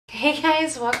Hey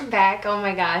guys, welcome back. Oh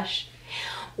my gosh.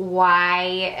 Have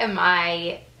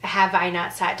I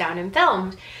not sat down and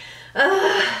filmed?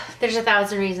 There's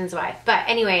 1,000 reasons why. But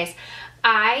anyways,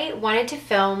 I wanted to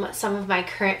film some of my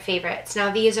current favorites.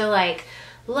 Now these are like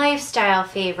lifestyle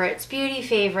favorites, beauty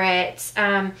favorites.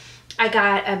 I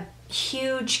got a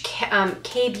huge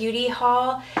K-beauty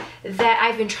haul that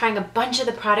I've been trying a bunch of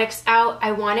the products out.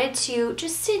 I wanted to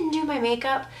just sit and do my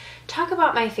makeup, talk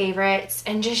about my favorites,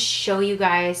 and just show you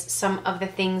guys some of the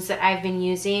things that I've been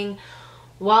using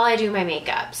while I do my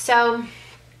makeup. So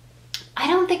I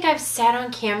don't think I've sat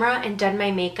on camera and done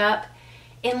my makeup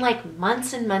in like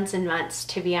months and months and months,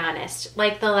 to be honest.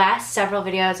 Like the last several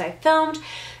videos I filmed,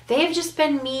 they've just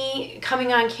been me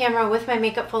coming on camera with my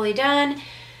makeup fully done.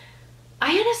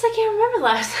 I honestly can't remember the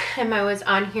last time I was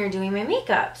on here doing my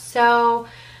makeup. So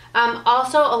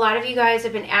also a lot of you guys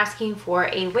have been asking for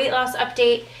a weight loss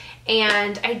update,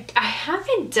 and I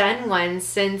haven't done one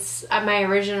since my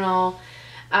original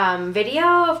video.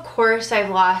 Of course,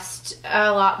 I've lost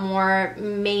a lot more,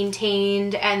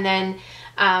 maintained, and then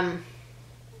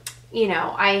you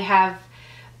know, I have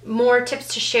more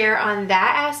tips to share on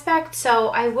that aspect, so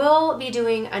I will be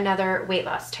doing another weight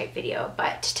loss type video.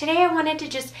 But today I wanted to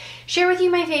just share with you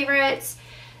my favorites,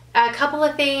 a couple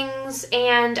of things,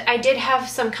 and I did have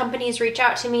some companies reach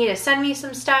out to me to send me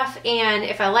some stuff, and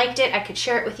if I liked it, I could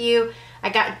share it with you.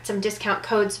 I got some discount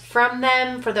codes from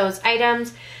them for those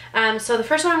items. So the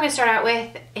first one I'm going to start out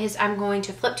with is I'm going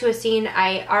to flip to a scene.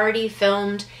 I already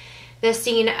filmed the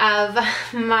scene of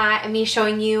me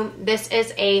showing you. This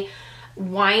is a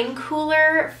wine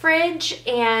cooler fridge,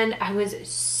 and I was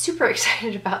super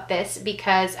excited about this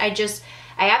because I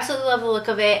absolutely love the look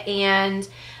of it. And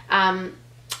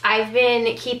I've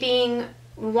been keeping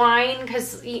wine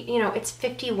because, you know, it's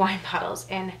 50 wine bottles,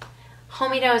 and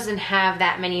homie doesn't have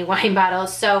that many wine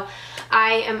bottles. So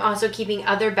I am also keeping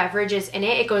other beverages in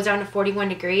it. It goes down to 41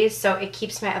 degrees, so it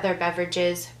keeps my other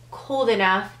beverages cold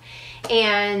enough.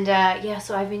 And yeah,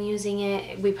 so I've been using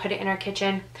it. We put it in our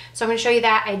kitchen. So I'm going to show you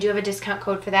that. I do have a discount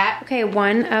code for that. Okay,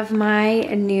 one of my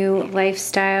new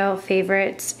lifestyle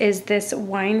favorites is this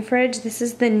wine fridge. This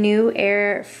is the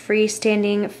NewAir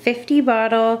Freestanding 50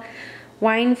 bottle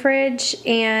wine fridge,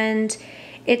 and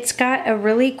it's got a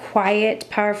really quiet,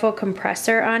 powerful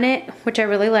compressor on it, which I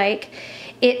really like.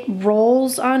 It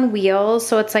rolls on wheels,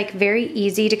 so it's like very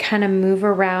easy to kind of move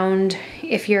around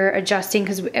if you're adjusting,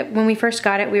 because when we first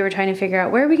got it, we were trying to figure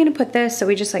out where are we going to put this, so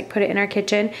we just like put it in our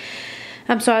kitchen.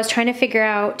 So I was trying to figure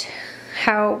out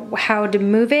how to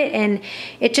move it, and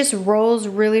it just rolls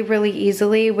really, really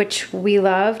easily, which we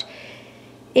loved.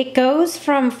 It goes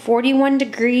from 41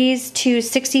 degrees to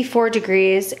 64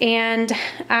 degrees, and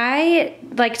I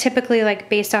like typically, like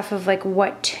based off of like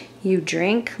what you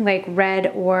drink, like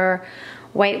red or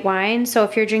white wine. So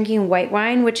if you're drinking white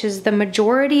wine, which is the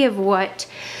majority of what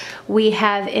we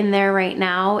have in there right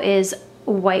now is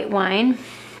white wine,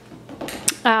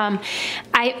 I'm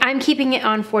keeping it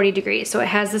on 40 degrees. So it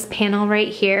has this panel right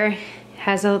here,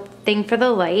 has a thing for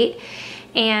the light.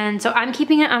 And so I'm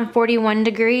keeping it on 41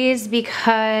 degrees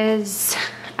because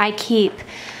I keep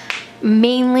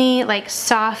mainly like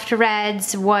soft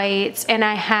reds, whites, and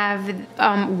I have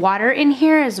water in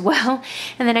here as well.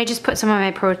 And then I just put some of my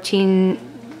protein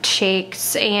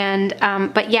shakes, and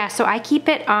but yeah, so I keep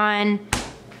it on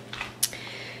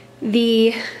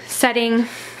the setting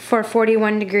for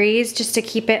 41 degrees just to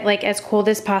keep it like as cold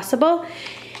as possible.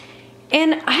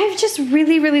 And I've just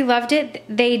really, really loved it.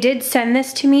 They did send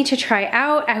this to me to try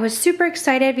out. I was super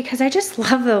excited because I just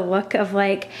love the look of,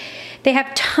 like, they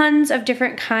have tons of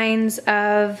different kinds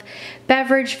of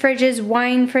beverage fridges,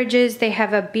 wine fridges. They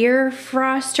have a beer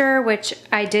froster, which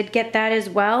I did get that as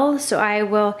well. So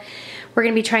we're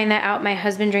gonna be trying that out. My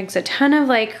husband drinks a ton of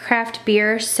like craft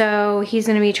beer, so he's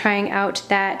gonna be trying out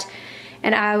that,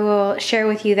 and I will share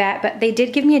with you that. But they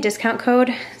did give me a discount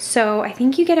code, so I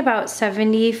think you get about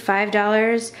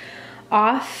 $75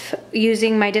 off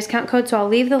using my discount code. So I'll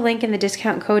leave the link in the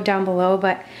discount code down below.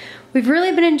 But we've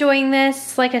really been enjoying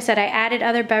this. Like I said, I added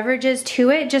other beverages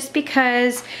to it just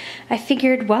because I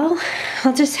figured, well,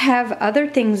 I'll just have other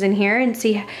things in here and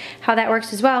see how that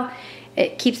works as well.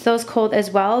 It keeps those cold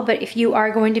as well. But if you are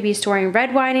going to be storing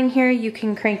red wine in here, you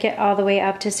can crank it all the way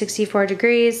up to 64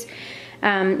 degrees.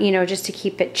 You know, just to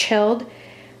keep it chilled.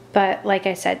 But like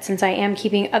I said, since I am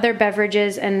keeping other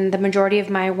beverages and the majority of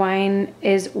my wine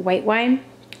is white wine,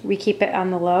 we keep it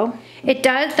on the low.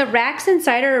 The racks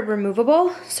inside are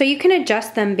removable, so you can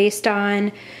adjust them based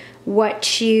on what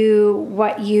size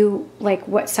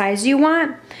you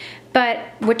want, but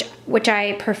which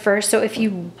I prefer. So if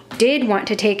you did want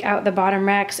to take out the bottom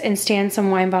racks and stand some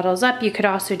wine bottles up, you could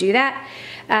also do that.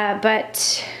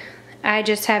 But I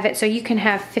just have it so you can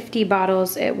have 50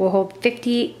 bottles. It will hold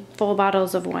 50 full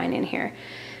bottles of wine in here.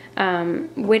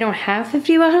 We don't have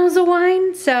 50 bottles of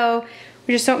wine, so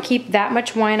we just don't keep that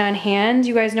much wine on hand.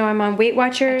 You guys know I'm on Weight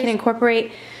Watchers. I can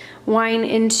incorporate wine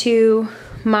into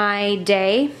my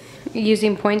day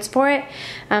using points for it.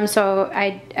 So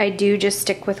I do just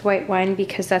stick with white wine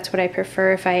because that's what I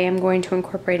prefer if I am going to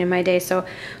incorporate in my day. So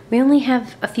we only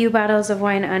have a few bottles of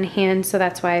wine on hand, so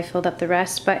that's why I filled up the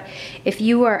rest. But if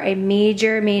you are a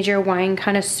major wine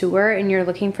connoisseur and you're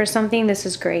looking for something, this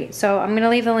is great. So I'm gonna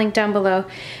leave the link down below,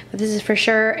 but this is for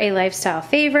sure a lifestyle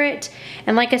favorite.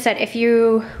 And like I said, if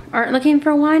you aren't looking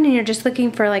for wine and you're just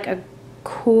looking for like a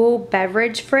cool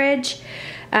beverage fridge,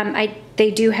 they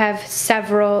do have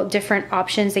several different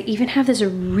options. They even have this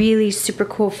really super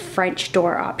cool French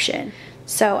door option.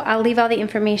 So I'll leave all the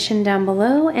information down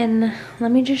below, and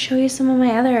let me just show you some of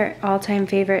my other all-time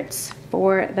favorites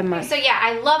for the month. So yeah,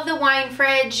 I love the wine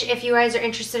fridge. If you guys are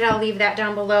interested, I'll leave that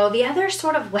down below. The other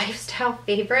sort of lifestyle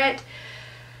favorite,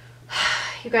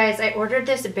 you guys, I ordered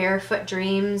this Barefoot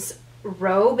Dreams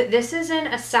robe. This is in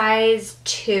a size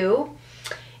 2.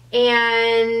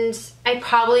 And I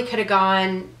probably could have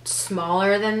gone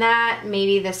smaller than that,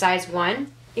 maybe the size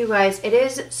 1. You guys, it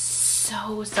is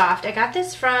so soft. I got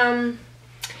this from,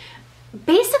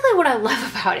 basically what I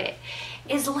love about it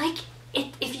is like,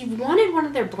 if you wanted one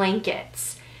of their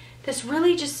blankets, this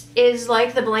really just is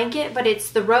like the blanket, but it's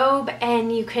the robe,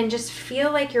 and you can just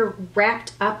feel like you're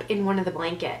wrapped up in one of the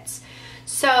blankets.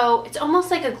 So it's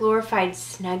almost like a glorified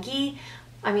Snuggie.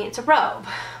 I mean, it's a robe,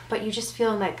 but you just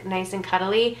feel like nice and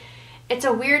cuddly. It's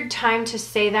a weird time to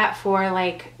say that for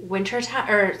like winter time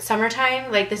or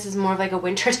summertime. Like this is more of like a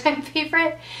wintertime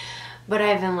favorite, but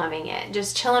I've been loving it.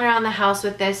 Just chilling around the house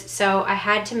with this. So I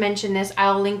had to mention this.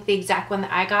 I'll link the exact one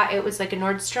that I got. It was like a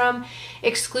Nordstrom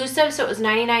exclusive. So it was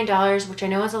 $99, which I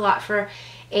know is a lot for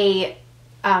a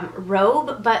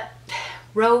robe, but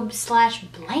robe slash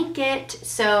blanket.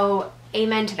 So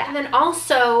amen to that. And then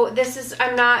also, this is,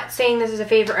 I'm not saying this is a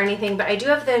favorite or anything, but I do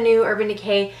have the new Urban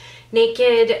Decay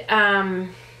Naked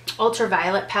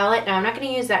Ultraviolet palette. Now I'm not going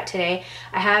to use that today.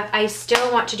 I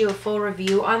still want to do a full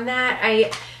review on that.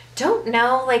 I don't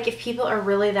know like if people are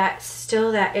really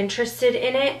still that interested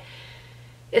in it.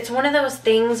 It's one of those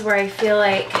things where I feel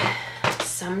like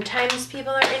sometimes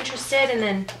people are interested and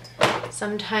then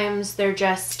sometimes they're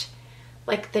just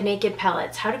like the naked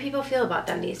palettes. How do people feel about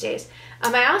them these days?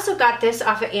 I also got this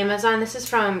off of Amazon. This is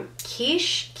from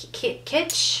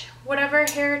Kitsch, whatever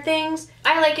hair things.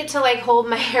 I like it to like hold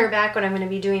my hair back when I'm going to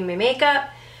be doing my makeup.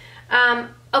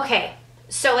 Okay,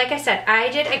 so like I said, I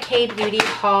did a K Beauty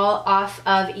haul off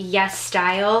of Yes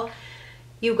Style.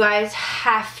 You guys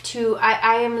have to,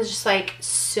 I am just like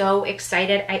so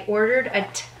excited. I ordered a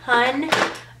ton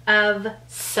of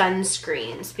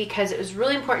sunscreens because it was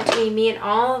really important to me. Me and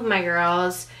all of my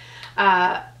girls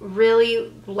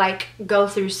really like go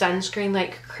through sunscreen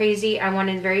like crazy. I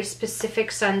wanted very specific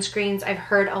sunscreens. I've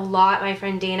heard a lot. My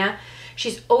friend Dana,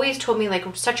 she's always told me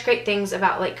like such great things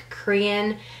about like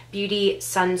Korean beauty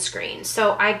sunscreen.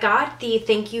 So I got the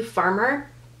Thank You Farmer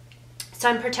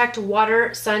Sun Protect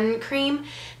Water Sun Cream.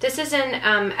 This is an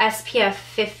SPF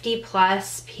 50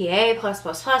 plus PA plus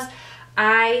plus plus.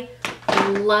 I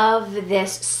love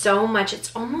this so much.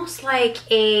 It's almost like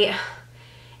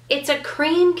it's a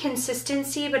cream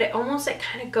consistency, but it almost like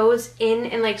kind of goes in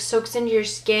and like soaks into your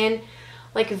skin,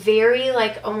 like very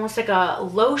like almost like a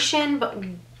lotion,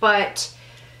 but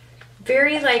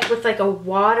very like with like a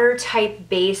water type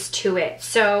base to it.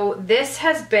 So this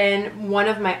has been one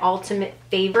of my ultimate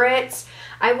favorites.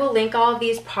 I will link all of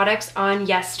these products on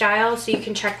Yes Style so you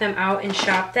can check them out and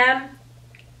shop them.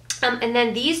 And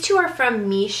then these two are from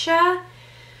MISSHA,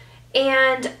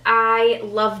 and I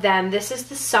love them. This is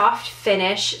the Soft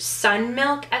Finish Sun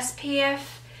Milk SPF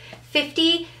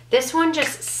 50. This one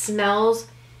just smells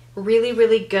really,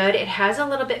 really good. It has a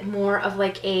little bit more of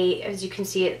like a, as you can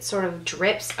see, it sort of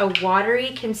drips, a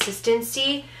watery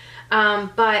consistency,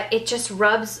 but it just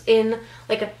rubs in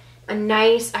like a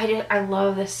nice, I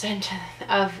love the scent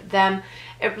of them.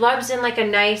 It rubs in like a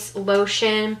nice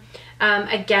lotion.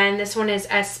 Again, this one is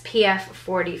SPF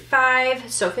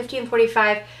 45, so 50 and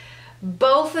 45.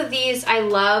 Both of these I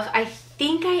love. I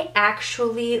think I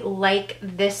actually like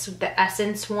this, the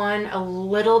Essence one, a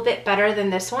little bit better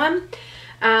than this one.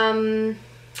 I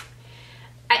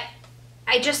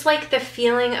just like the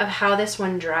feeling of how this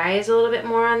one dries a little bit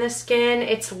more on the skin.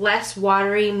 It's less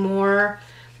watery, more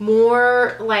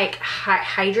like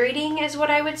hydrating is what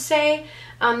I would say.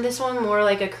 This one more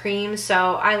like a cream,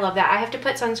 so I love that. I have to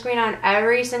put sunscreen on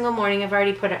every single morning. I've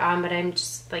already put it on, but I'm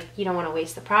just like, you don't want to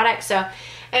waste the product. So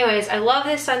anyways, I love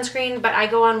this sunscreen, but I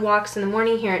go on walks in the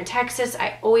morning here in Texas.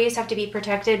 I always have to be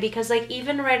protected because like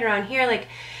even right around here, like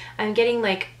I'm getting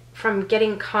like from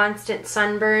getting constant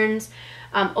sunburns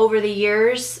over the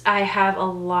years, I have a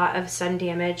lot of sun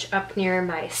damage up near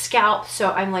my scalp.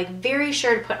 So I'm like very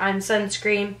sure to put on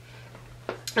sunscreen.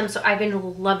 So I've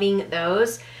been loving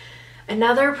those.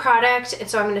 Another product, and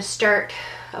so I'm going to start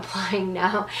applying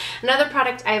now. Another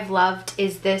product I've loved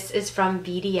is this is from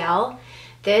VDL.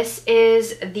 This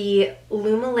is the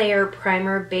Lumilayer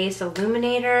Primer Base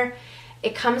Illuminator.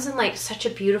 It comes in like such a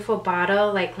beautiful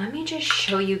bottle. Like, let me just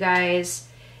show you guys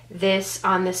this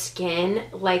on the skin.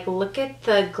 Like, look at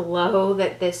the glow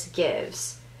that this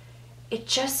gives. It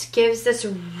just gives this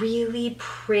really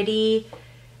pretty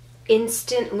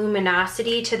instant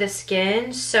luminosity to the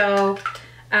skin. So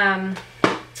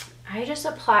I just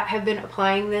have been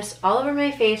applying this all over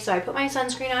my face. So I put my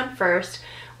sunscreen on first,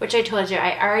 which I told you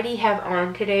I already have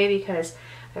on today because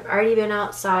I've already been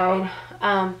outside.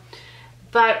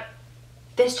 But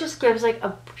this just gives like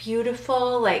a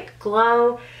beautiful like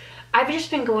glow. I've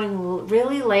just been going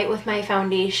really light with my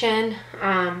foundation,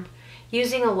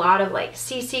 using a lot of like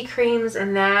CC creams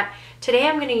and that. Today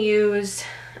I'm going to use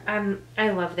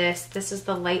I love this. This is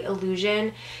the Light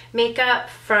Illusion makeup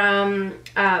from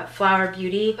Flower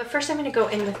Beauty. But first I'm going to go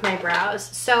in with my brows.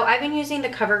 So I've been using the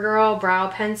Covergirl brow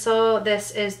pencil.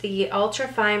 This is the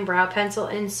Ultrafine brow pencil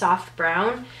in soft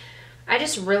brown. I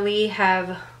just really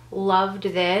have loved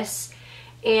this.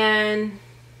 And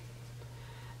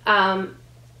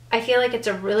I feel like it's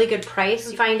a really good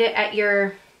price. You find it at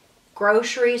your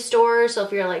grocery store. So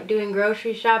if you're like doing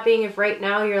grocery shopping, if right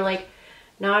now you're like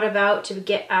not about to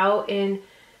get out in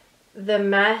the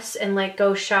mess and like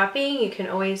go shopping, you can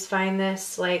always find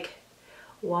this like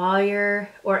while you're,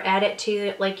 or add it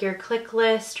to like your click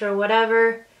list or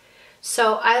whatever.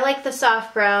 So I like the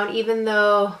soft brown, even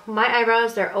though my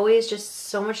eyebrows, they're always just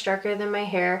so much darker than my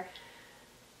hair.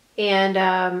 And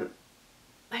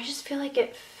I just feel like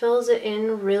it fills it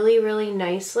in really, really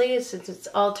nicely since it's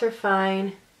ultra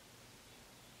fine.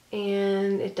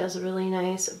 And it does really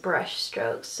nice brush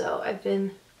strokes. So I've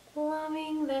been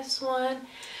loving this one.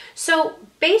 So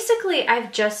basically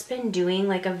I've just been doing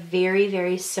like a very,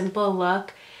 very simple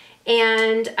look.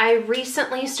 And I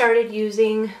recently started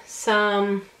using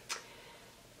some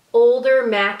older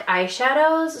MAC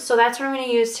eyeshadows. So that's what I'm going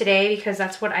to use today because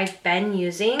that's what I've been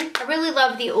using. I really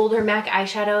love the older MAC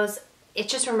eyeshadows. It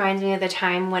just reminds me of the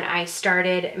time when I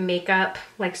started makeup,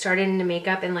 like started into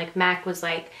makeup, and like MAC was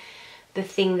like the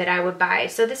thing that I would buy.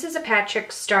 So this is a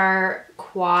Patrick Star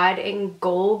Quad and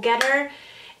Goal Getter,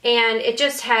 and it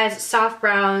just has soft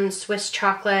brown, Swiss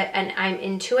chocolate, and I'm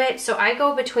into it. So I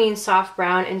go between soft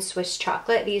brown and Swiss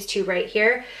chocolate, these two right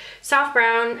here. Soft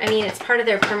brown, I mean, it's part of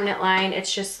their permanent line.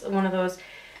 It's just one of those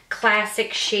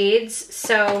classic shades.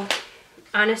 So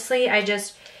honestly, I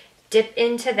just dip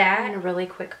into that. I'm gonna really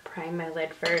quick prime my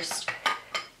lid first. Oh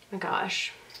my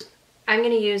gosh. I'm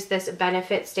gonna use this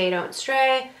Benefit Stay Don't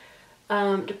Stray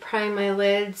to prime my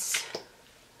lids,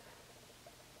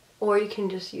 or you can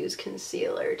just use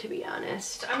concealer, to be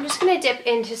honest. I'm just gonna dip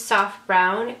into soft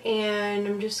brown, and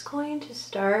I'm just going to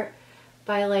start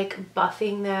by like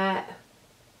buffing that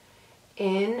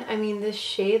in. I mean, this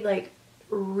shade like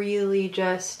really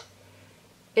just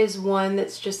is one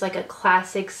that's just like a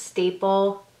classic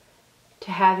staple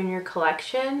to have in your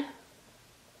collection.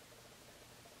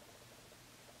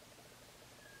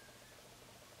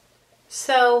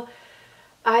 So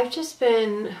I've just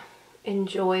been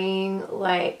enjoying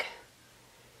like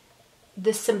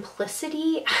the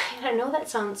simplicity. I know that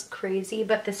sounds crazy,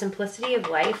 but the simplicity of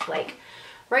life. Like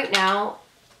right now,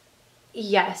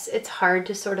 yes, it's hard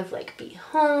to sort of like be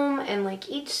home, and like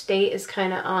each state is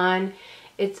kind of on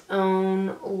its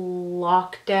own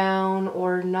lockdown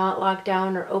or not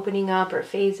lockdown or opening up or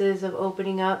phases of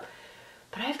opening up.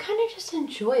 But I've kind of just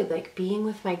enjoyed like being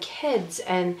with my kids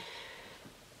and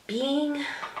being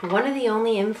one of the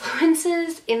only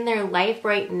influences in their life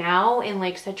right now, in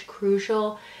like such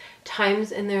crucial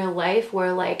times in their life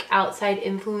where like outside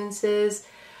influences,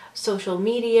 social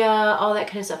media, all that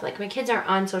kind of stuff. Like my kids aren't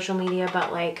on social media,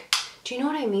 but like, do you know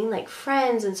what I mean? Like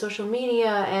friends and social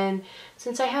media. And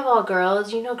since I have all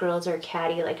girls, you know, girls are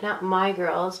catty, like not my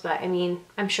girls, but I mean,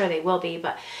 I'm sure they will be,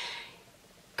 but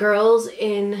girls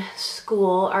in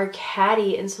school are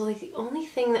catty. And so like the only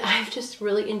thing that I've just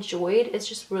really enjoyed is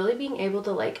just really being able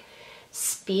to like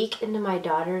speak into my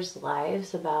daughter's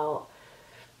lives about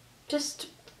just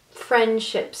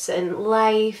friendships and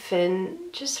life, and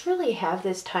just really have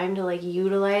this time to like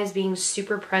utilize being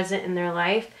super present in their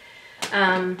life.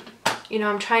 You know,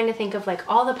 I'm trying to think of like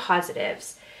all the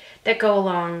positives that go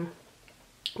along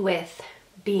with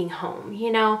being home,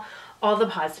 you know, all the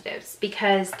positives,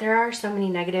 because there are so many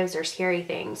negatives or scary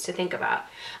things to think about.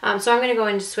 So I'm going to go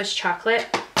into Swiss chocolate.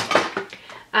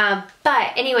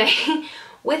 But anyway,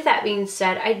 with that being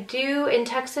said, I do, in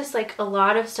Texas, like a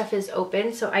lot of stuff is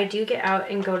open. So I do get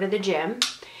out and go to the gym,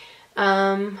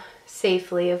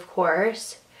 safely, of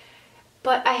course.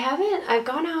 But I've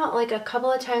gone out like a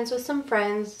couple of times with some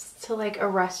friends to like a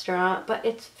restaurant, but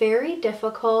it's very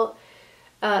difficult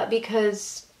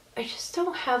because I just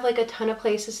don't have like a ton of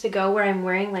places to go where I'm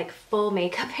wearing like full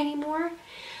makeup anymore.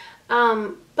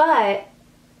 But,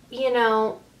 you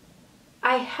know,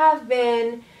 I have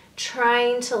been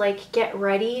trying to like get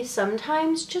ready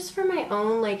sometimes just for my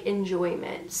own like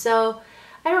enjoyment. So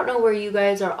I don't know where you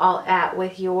guys are all at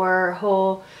with your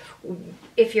whole,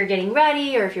 if you're getting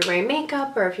ready or if you're wearing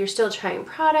makeup or if you're still trying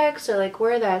products or like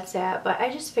where that's at. But I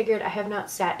just figured I have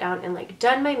not sat down and like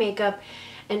done my makeup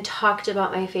and talked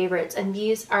about my favorites, and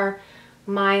these are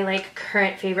my like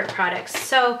current favorite products.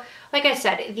 So like I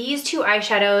said, these two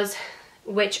eyeshadows,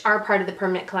 which are part of the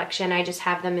permanent collection, I just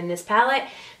have them in this palette.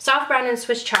 Soft Brown and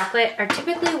Swiss Chocolate are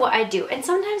typically what I do, and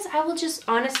sometimes I will just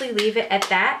honestly leave it at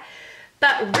that.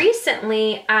 But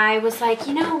recently I was like,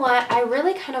 you know what, I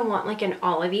really kind of want like an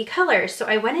olivey color. So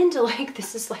I went into like,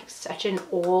 this is like such an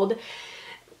old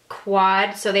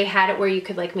quad, so they had it where you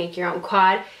could like make your own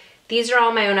quad. These are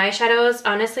all my own eyeshadows.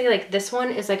 Honestly, like this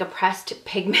one is like a pressed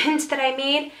pigment that I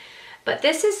made, but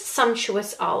this is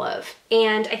Sumptuous Olive,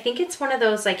 and I think it's one of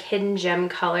those like hidden gem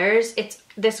colors. It's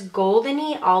this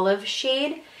goldeny olive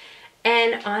shade,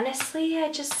 and honestly,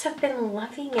 I just have been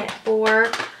loving it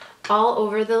for all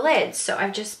over the lids. So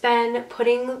I've just been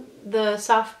putting the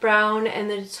soft brown and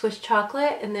the Swiss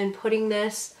chocolate and then putting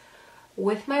this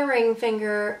with my ring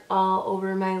finger all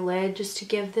over my lid just to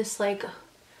give this like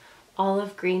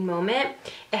olive green moment.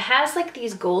 It has like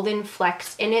these golden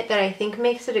flecks in it that I think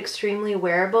makes it extremely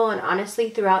wearable, and honestly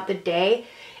throughout the day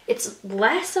it's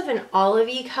less of an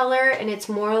olivey color and it's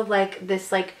more of like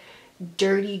this like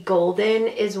dirty golden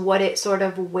is what it sort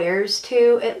of wears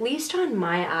to, at least on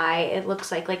my eye. It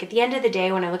looks like at the end of the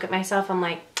day when I look at myself, I'm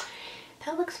like,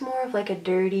 that looks more of like a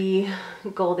dirty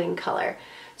golden color.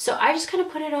 So I just kind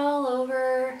of put it all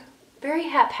over very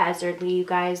haphazardly, you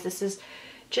guys. This is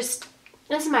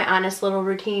my honest little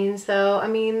routines though. I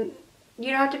mean,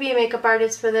 you don't have to be a makeup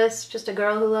artist for this, just a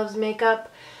girl who loves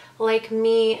makeup like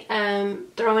me,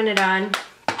 throwing it on.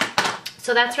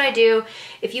 So that's what I do.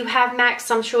 If you have MAC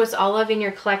Sumptuous Olive in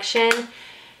your collection,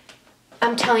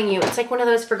 I'm telling you, it's like one of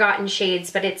those forgotten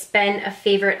shades, but it's been a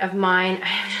favorite of mine.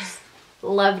 I just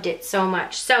loved it so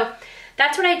much. So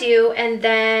that's what I do, and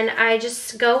then I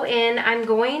just go in. I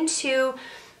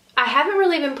haven't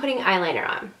really been putting eyeliner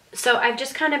on. So I've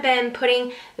just kind of been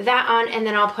putting that on, and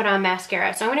then I'll put on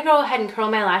mascara. So I'm going to go ahead and curl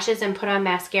my lashes and put on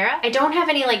mascara. I don't have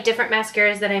any like different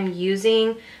mascaras that I'm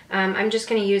using. I'm just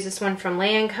going to use this one from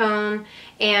Lancome.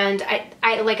 And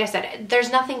I like I said,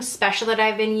 there's nothing special that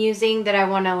I've been using that I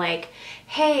want to like,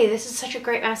 hey, this is such a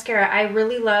great mascara. I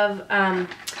really love,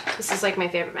 this is like my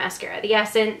favorite mascara, the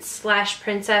Essence /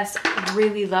 Princess. I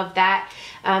really love that.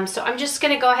 So I'm just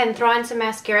gonna go ahead and throw on some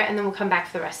mascara, and then we'll come back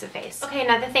for the rest of the face. Okay,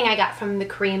 another thing I got from the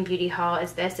Korean beauty haul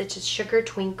is this. It's just Sugar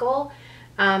Twinkle,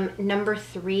 number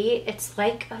 3. It's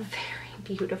like a very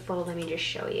beautiful, let me just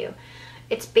show you.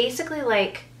 It's basically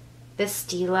like the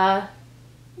Stila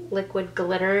liquid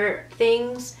glitter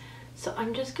things. So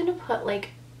I'm just gonna put like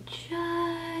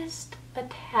just a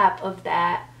tap of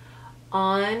that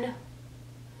on.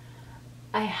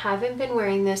 I haven't been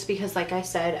wearing this because, like I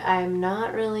said, I'm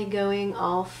not really going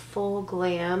all full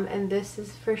glam, and this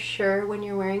is for sure when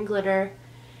you're wearing glitter,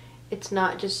 it's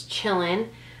not just chilling.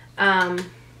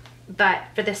 But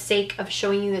for the sake of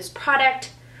showing you this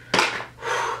product,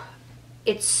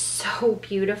 it's so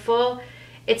beautiful.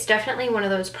 It's definitely one of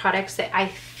those products that I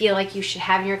feel like you should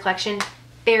have in your collection.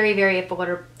 Very, very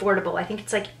affordable. I think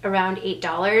it's like around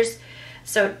 $8.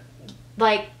 So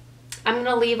like, I'm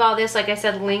gonna leave all this, like I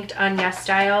said, linked on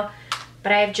YesStyle,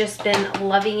 but I've just been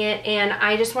loving it. And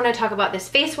I just want to talk about this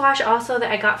face wash also that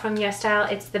I got from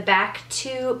YesStyle. It's the Back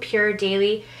to Pure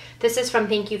Daily. This is from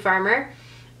Thank You Farmer.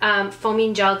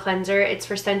 Foaming gel cleanser. It's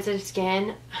for sensitive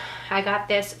skin. I got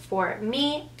this for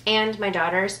me and my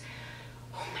daughters.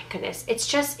 Oh my goodness, it's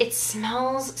just, it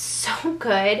smells so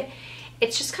good.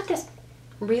 It's just got this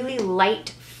really light,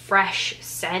 fresh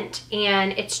scent,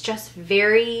 and it's just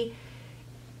very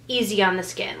easy on the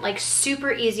skin, like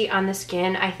super easy on the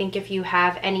skin. I think if you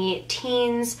have any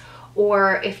teens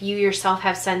or if you yourself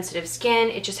have sensitive skin,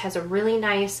 it just has a really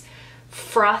nice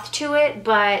froth to it,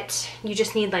 but you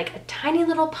just need like a tiny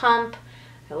little pump.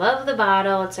 I love the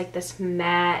bottle. It's like this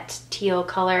matte teal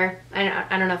color.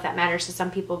 I don't know if that matters to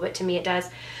some people, but to me it does.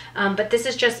 But this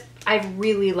is just, I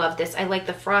really love this. I like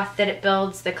the froth that it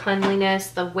builds, the cleanliness,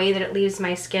 the way that it leaves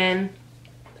my skin.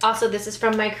 Also, this is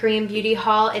from my Korean beauty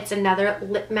haul. It's another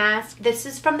lip mask. This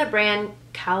is from the brand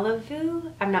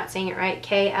KLAVUU. I'm not saying it right.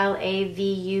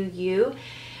 KLAVUU.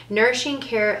 Nourishing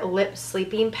Care Lip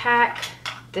Sleeping Pack.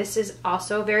 This is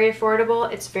also very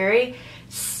affordable. It's very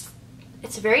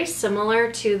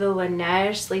similar to the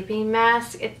Laneige sleeping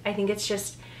mask. I think it's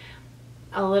just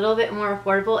a little bit more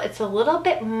affordable. It's a little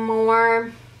bit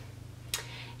more,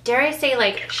 dare I say,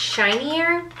 like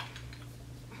shinier.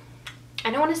 I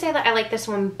don't want to say that I like this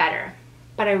one better,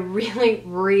 but I really,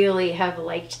 really have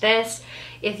liked this.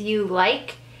 If you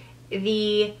like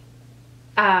the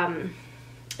one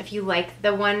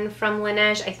from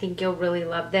Laneige, I think you'll really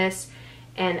love this.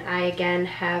 And I, again,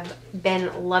 have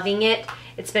been loving it.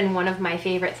 It's been one of my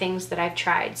favorite things that I've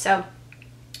tried. So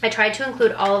I tried to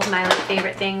include all of my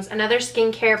favorite things. Another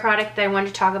skincare product that I wanted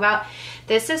to talk about.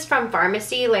 This is from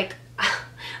Farmacy. Like,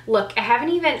 look,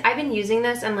 I've been using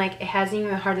this and like it hasn't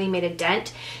even hardly made a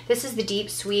dent. This is the Deep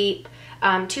Sweep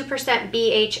 2%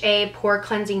 BHA Pore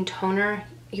Cleansing Toner.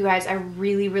 You guys, I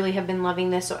really, really have been loving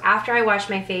this. So after I wash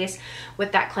my face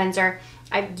with that cleanser,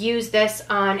 I use this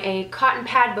on a cotton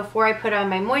pad before I put on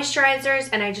my moisturizers,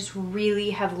 and I just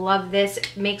really have loved this.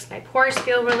 It makes my pores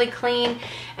feel really clean,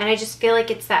 and I just feel like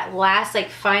it's that last like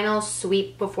final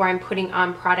sweep before I'm putting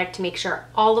on product to make sure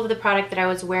all of the product that I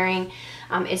was wearing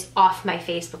is off my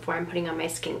face before I'm putting on my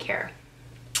skincare.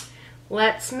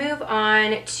 Let's move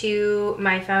on to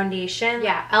my foundation.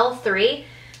 Yeah, L3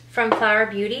 from Flower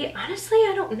Beauty. Honestly,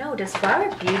 I don't know. Does Flower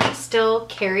Beauty still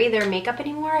carry their makeup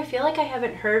anymore? I feel like I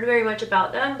haven't heard very much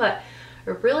about them, but I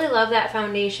really love that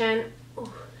foundation.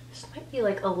 Ooh, this might be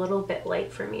like a little bit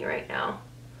light for me right now.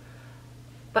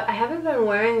 But I haven't been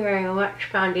wearing very much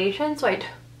foundation, so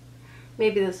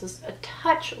maybe this is a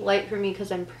touch light for me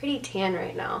because I'm pretty tan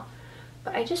right now.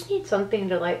 But I just need something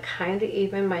to like kind of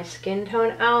even my skin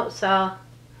tone out, so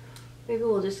maybe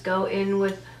we'll just go in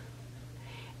with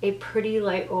a pretty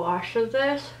light wash of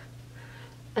this.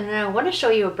 And then I want to show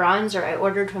you a bronzer I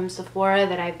ordered from Sephora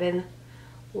that I've been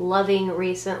loving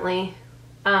recently.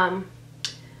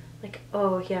 Like,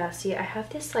 oh yeah, see, I have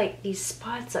this like these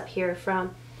spots up here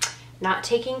from not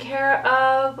taking care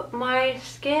of my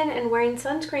skin and wearing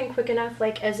sunscreen quick enough.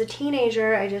 Like as a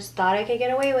teenager, I just thought I could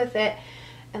get away with it,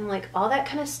 and like all that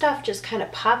kind of stuff just kind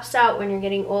of pops out when you're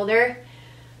getting older.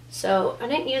 So I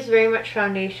didn't use very much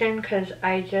foundation because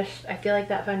I feel like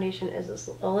that foundation is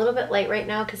a little bit light right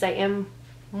now because I am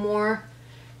more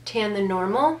tan than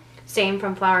normal. Same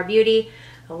from Flower Beauty.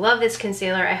 I love this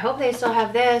concealer. I hope they still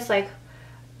have this. Like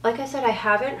I said, I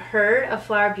haven't heard of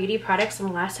Flower Beauty products, and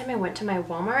the last time I went to my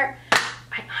Walmart,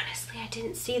 I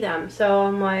didn't see them. So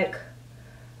I'm like,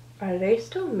 are they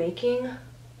still making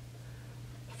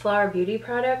Flower Beauty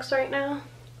products right now?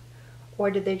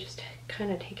 Or did they just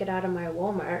kind of take it out of my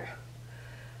Walmart?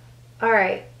 All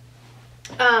right.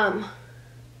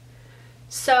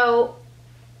 So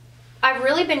I've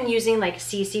really been using like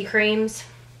CC creams.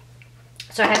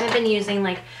 So I haven't been using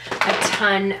like a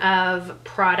ton of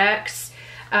products.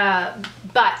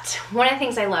 But one of the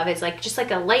things I love is like just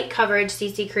like a light coverage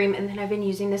CC cream. And then I've been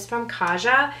using this from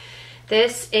KAJA.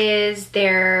 This is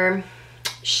their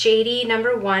Shady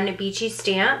 #1 Beachy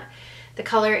stamp. The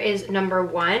color is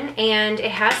 #1, and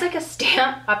it has like a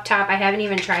stamp up top. I haven't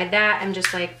even tried that. I'm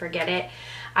just like, forget it.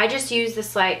 I just use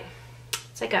this like,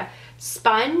 it's like a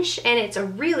sponge, and it's a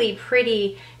really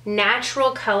pretty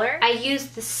natural color. I use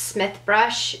the Smith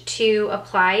brush to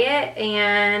apply it,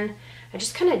 and I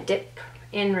just kind of dip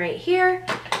in right here,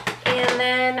 and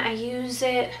then I use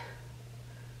it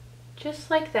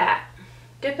just like that.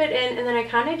 Dip it in, and then I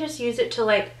kind of just use it to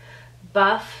like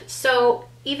buff. So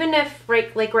even if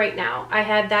like right now I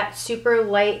had that super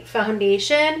light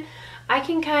foundation, I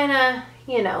can kind of,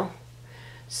 you know,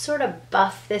 sort of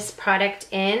buff this product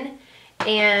in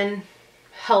and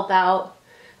help out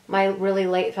my really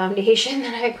light foundation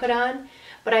that I put on.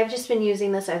 But I've just been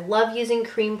using this. I love using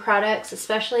cream products,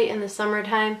 especially in the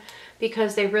summertime,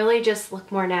 because they really just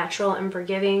look more natural and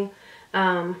forgiving.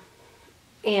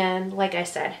 And like I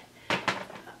said,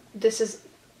 this is,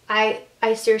 I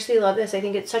seriously love this. I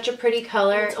think it's such a pretty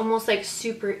color. It's almost like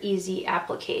super easy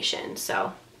application.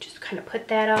 So just kind of put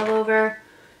that all over.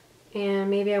 And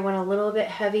maybe I went a little bit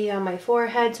heavy on my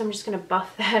forehead, so I'm just going to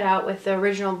buff that out with the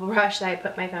original brush that I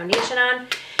put my foundation on.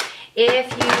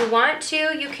 If you want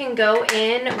to, you can go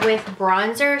in with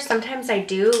bronzer. Sometimes I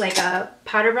do, like a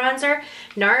powder bronzer.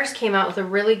 NARS came out with a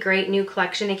really great new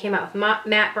collection. They came out with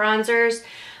matte bronzers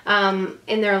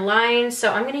in their line.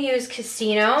 So I'm going to use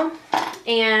Casino,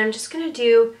 and I'm just going to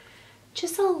do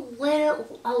just a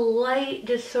light,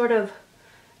 just sort of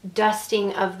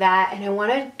dusting of that. And I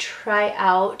want to try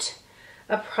out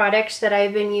a product that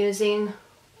I've been using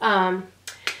that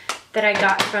I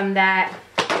got from that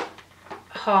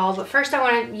haul. But first I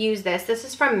want to use this. This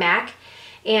is from MAC,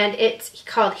 and it's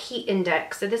called Heat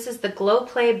Index. So this is the Glow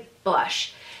Play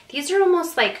blush. These are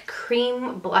almost like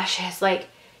cream blushes. Like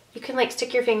you can like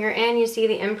stick your finger in, you see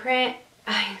the imprint.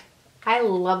 I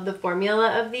love the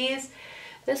formula of these.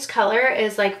 This color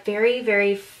is like very,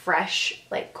 very fresh,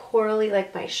 like corally,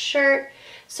 like my shirt.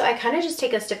 So I kind of just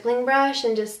take a stippling brush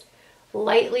and just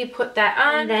lightly put that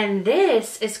on. And then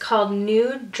this is called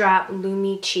Nudrop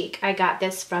Lumi Cheek. I got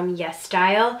this from Yes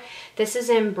Style. This is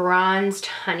in Bronzed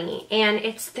Honey, and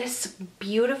it's this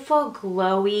beautiful,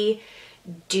 glowy,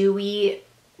 dewy,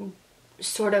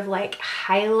 sort of like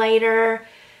highlighter,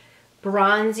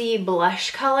 bronzy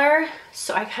blush color.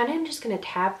 So I kind of am just gonna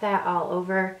tap that all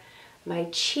over my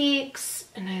cheeks,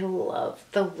 and I love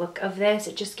the look of this.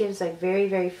 It just gives like very,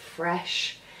 very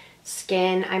fresh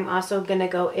skin. I'm also gonna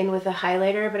go in with a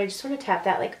highlighter, but I just want to tap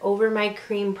that like over my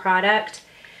cream product.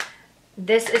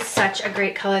 This is such a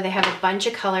great color. They have a bunch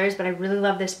of colors, but I really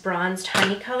love this Bronzed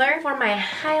Honey color. For my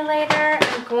highlighter,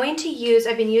 I'm going to use,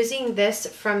 I've been using this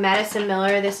from Madison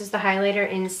Miller. This is the highlighter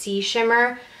in Sea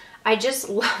Shimmer. I just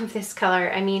love this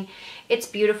color. I mean, it's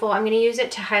beautiful. I'm gonna use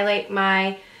it to highlight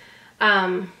my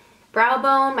brow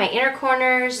bone, my inner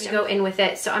corners, to go in with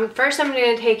it. So first I'm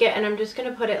going to take it and I'm just going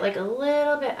to put it like a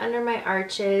little bit under my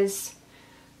arches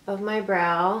of my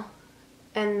brow.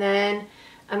 And then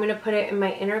I'm going to put it in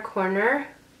my inner corner.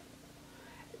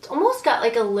 It's almost got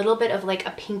like a little bit of like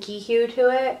a pinky hue to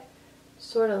it.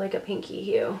 Sort of like a pinky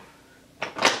hue.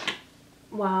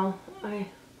 Wow, I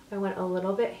went a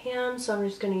little bit ham, so I'm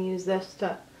just going to use this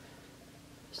to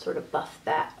sort of buff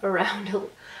that around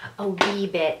a wee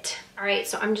bit. All right,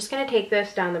 so I'm just gonna take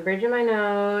this down the bridge of my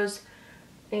nose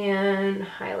and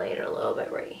highlight it a little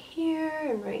bit right here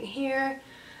and right here.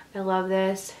 I love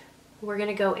this. We're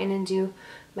gonna go in and do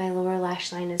my lower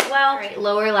lash line as well. All right,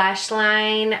 lower lash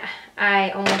line,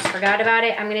 I almost forgot about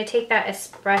it. I'm gonna take that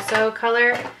espresso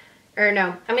color, or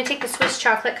no, I'm gonna take the Swiss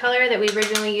chocolate color that we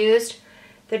originally used,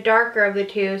 the darker of the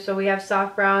two. So we have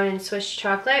soft brown and Swiss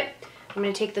chocolate. I'm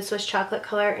going to take the Swiss chocolate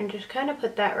color and just kind of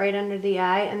put that right under the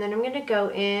eye, and then I'm going to go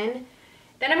in.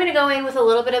 Then I'm going to go in with a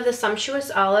little bit of the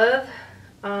Sumptuous Olive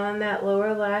on that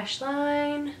lower lash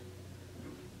line,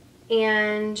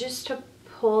 and just to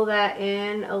pull that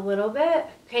in a little bit.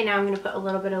 Okay, now I'm going to put a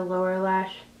little bit of lower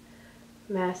lash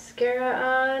mascara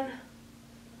on.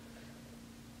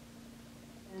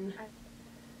 And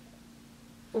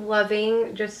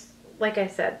loving, just like I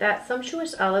said, that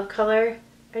Sumptuous Olive color.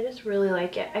 I just really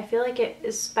like it. I feel like it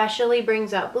especially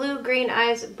brings out blue, green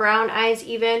eyes, brown eyes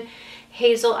even,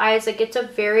 hazel eyes. Like it's a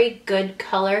very good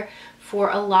color for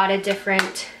a lot of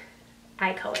different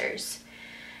eye colors.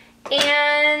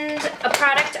 And a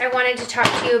product I wanted to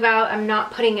talk to you about, I'm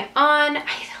not putting it on. I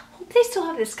hope they still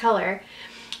have this color.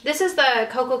 This is the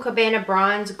Coco Cabana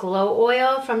Bronze Glow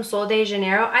Oil from Sol de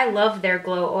Janeiro. I love their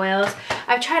glow oils.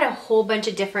 I've tried a whole bunch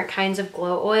of different kinds of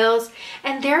glow oils,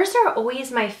 and theirs are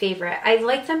always my favorite. I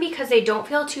like them because they don't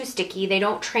feel too sticky. They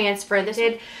don't transfer.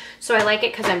 So I like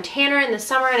it because I'm tanner in the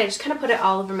summer, and I just kind of put it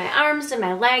all over my arms and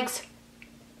my legs.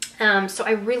 So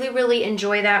I really, really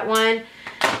enjoy that one.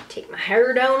 Take my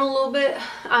hair down a little bit.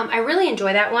 I really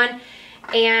enjoy that one,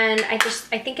 and I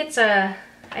think it's a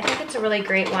really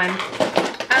great one.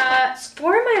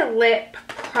 For my lip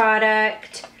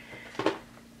product,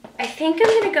 I think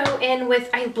I'm gonna go in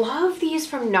with, I love these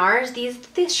from NARS,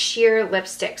 these sheer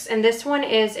lipsticks, and this one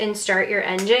is in Start Your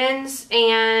Engines,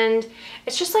 and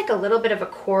it's just like a little bit of a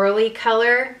corally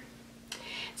color.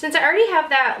 Since I already have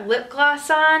that lip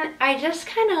gloss on, I just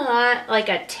kind of want like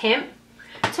a tint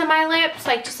to my lips,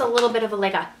 like just a little bit of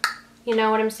a, you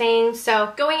know what I'm saying?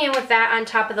 So going in with that on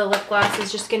top of the lip gloss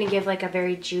is just going to give like a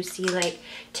very juicy like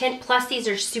tint. Plus these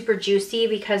are super juicy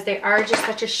because they are just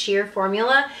such a sheer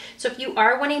formula. So if you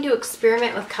are wanting to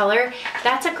experiment with color,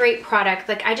 that's a great product.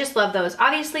 Like I just love those.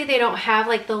 Obviously they don't have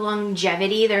like the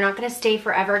longevity. They're not going to stay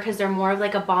forever because they're more of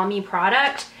like a balmy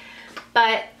product.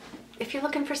 But if you're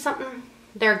looking for something,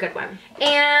 they're a good one.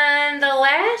 And the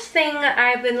last thing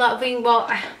I've been loving, well,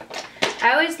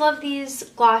 I always love these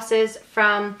glosses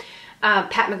from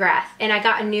Pat McGrath, and I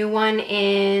got a new one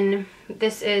in,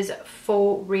 this is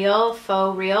Faux Real.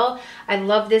 I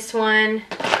love this one.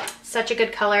 such a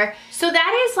good color. So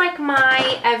that is like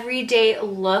my everyday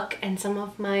look and some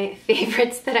of my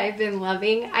favorites that I've been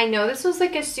loving. I know this was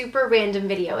like a super random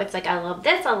video. It's like, I love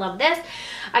this, I love this.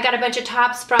 I got a bunch of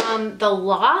tops from The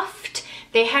Loft.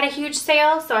 They had a huge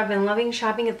sale, so I've been loving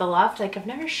shopping at The Loft. Like, I've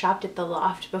never shopped at The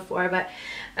Loft before, but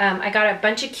I got a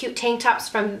bunch of cute tank tops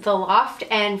from The Loft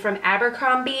and from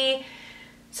Abercrombie.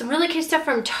 Some really cute stuff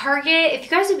from Target. If you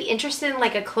guys would be interested in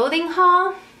like a clothing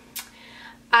haul,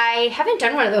 I haven't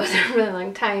done one of those in a really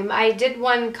long time. I did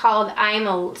one called I'm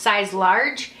a size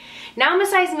large. Now I'm a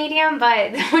size medium,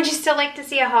 but would you still like to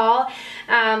see a haul?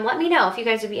 Let me know if you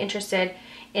guys would be interested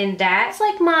in that. It's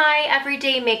like my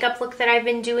everyday makeup look that I've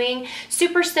been doing.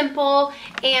 Super simple,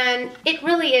 and it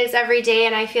really is everyday,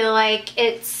 and I feel like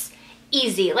it's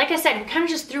easy. Like I said, we kind of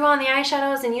just threw on the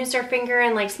eyeshadows and used our finger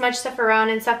and like smudged stuff around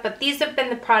and stuff, but these have been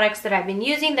the products that I've been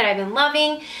using, that I've been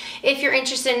loving. If you're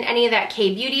interested in any of that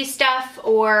K-beauty stuff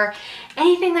or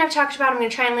anything that I've talked about, I'm going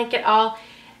to try and link it all.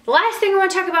 The last thing I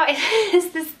want to talk about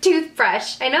is this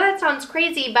toothbrush. I know that sounds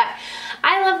crazy, but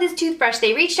I love this toothbrush.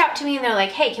 They reached out to me and they're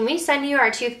like, hey, can we send you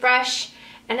our toothbrush?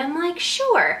 And I'm like,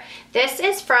 sure. This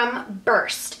is from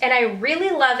Burst, and I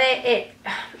really love it.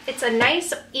 It's a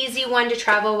nice, easy one to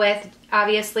travel with.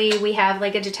 Obviously, we have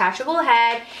like a detachable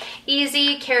head,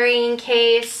 easy carrying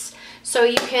case, so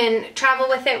you can travel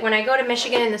with it. When I go to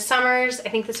Michigan in the summers, I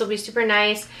think this will be super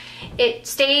nice.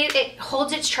 It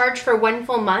holds its charge for 1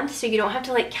 full month, so you don't have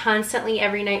to like constantly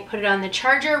every night put it on the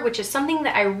charger, which is something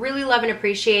that I really love and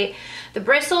appreciate. The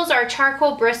bristles are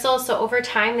charcoal bristles, so over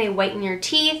time they whiten your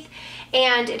teeth,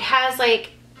 and it has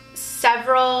like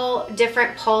several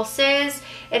different pulses.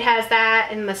 It has that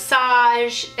and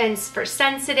massage and for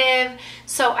sensitive,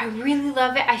 so I really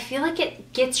love it. I feel like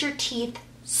it gets your teeth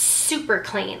super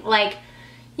clean. Like,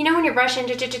 you know when you're brushing,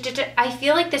 I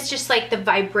feel like this just like the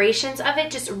vibrations of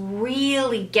it just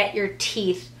really get your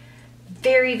teeth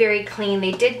very, very clean.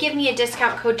 They did give me a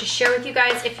discount code to share with you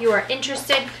guys if you are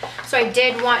interested, so I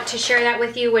did want to share that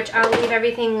with you, which I'll leave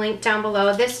everything linked down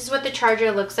below. This is what the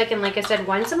charger looks like, and like I said,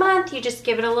 once a month you just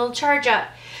give it a little charge up.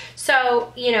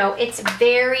 So, you know, it's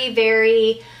very,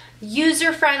 very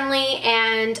user-friendly,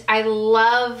 and I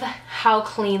love how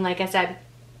clean, like I said,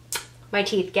 my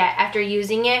teeth get after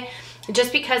using it,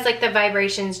 just because like the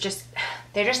vibrations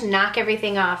they just knock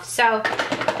everything off. So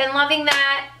been loving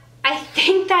that. I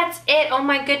think that's it. Oh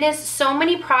my goodness, so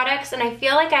many products, and I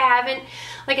feel like I haven't,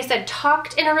 like I said,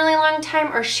 talked in a really long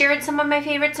time or shared some of my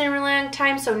favorites in a really long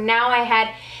time, so now I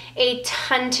had a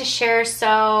ton to share.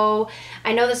 So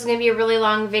I know this is going to be a really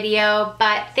long video,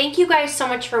 but thank you guys so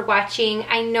much for watching.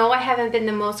 I know I haven't been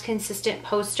the most consistent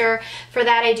poster. For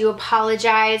that, I do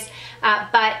apologize,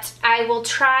 but I will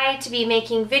try to be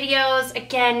making videos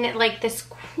again. Like this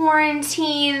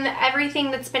quarantine, everything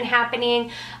that's been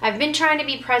happening, I've been trying to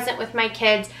be present with my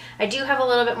kids. I do have a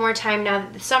little bit more time now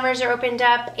that the summers are opened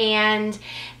up, and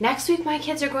next week my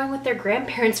kids are going with their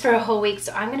grandparents for a whole week,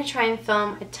 so I'm going to try and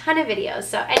film a ton of videos.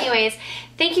 So anyways,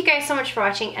 thank you guys so much for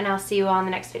watching, and I'll see you all in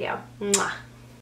the next video. Mwah.